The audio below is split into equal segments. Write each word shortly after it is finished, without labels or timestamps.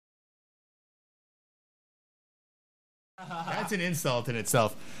That's an insult in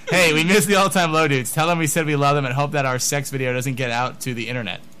itself. Hey, we missed the all-time low dudes. Tell them we said we love them and hope that our sex video doesn't get out to the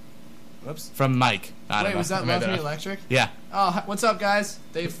internet. Whoops. From Mike. Wait, was that Love Me Electric? Yeah. Oh, what's up, guys?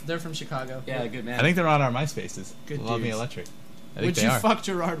 They're from Chicago. Yeah, good man. I think they're on our MySpaces. Good Love Me dudes. Electric. I think Would they you are. fuck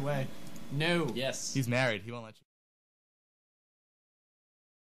Gerard Way? No. Yes. He's married. He won't let you.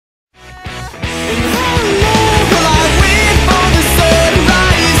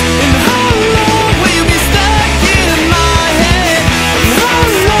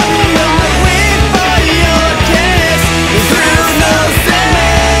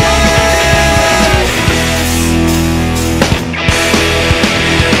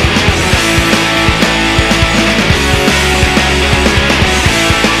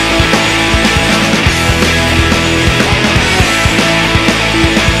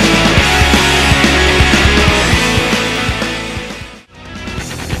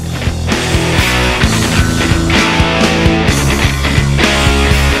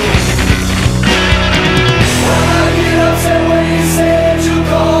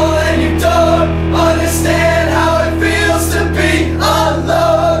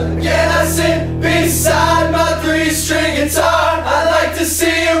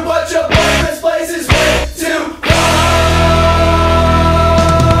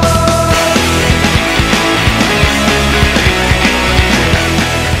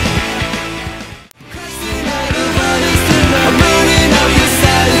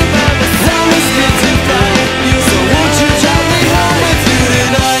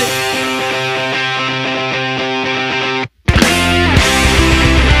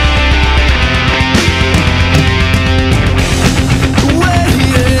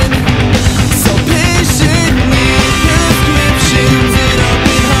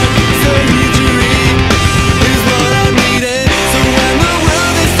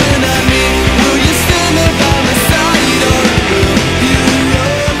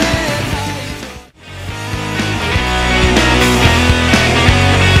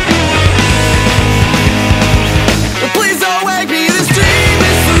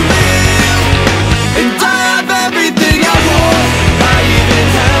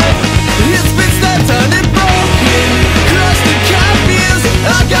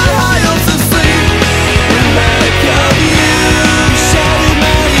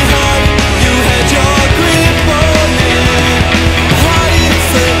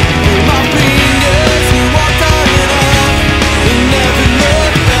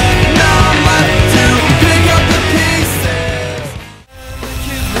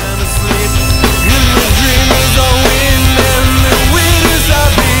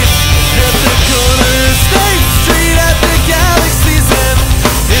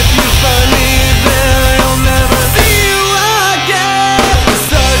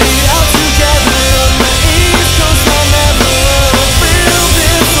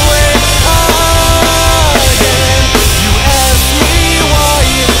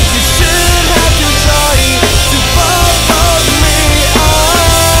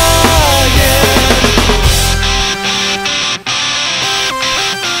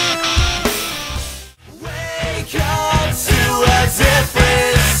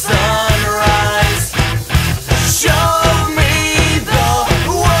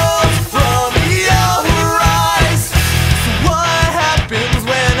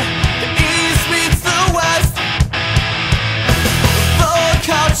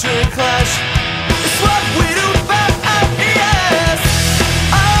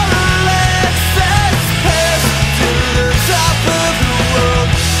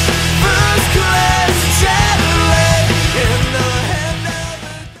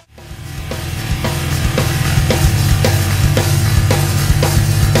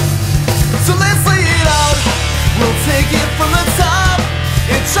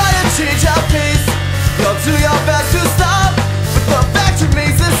 change our pace. You'll do your best to stop, but the fact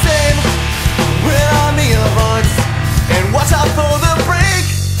remains the same. We're on the advance, and watch out for the break.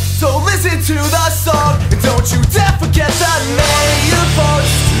 So listen to the song, and don't you dare forget that name. You're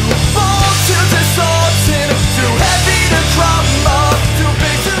forced to fall to the salt, too heavy to crumble.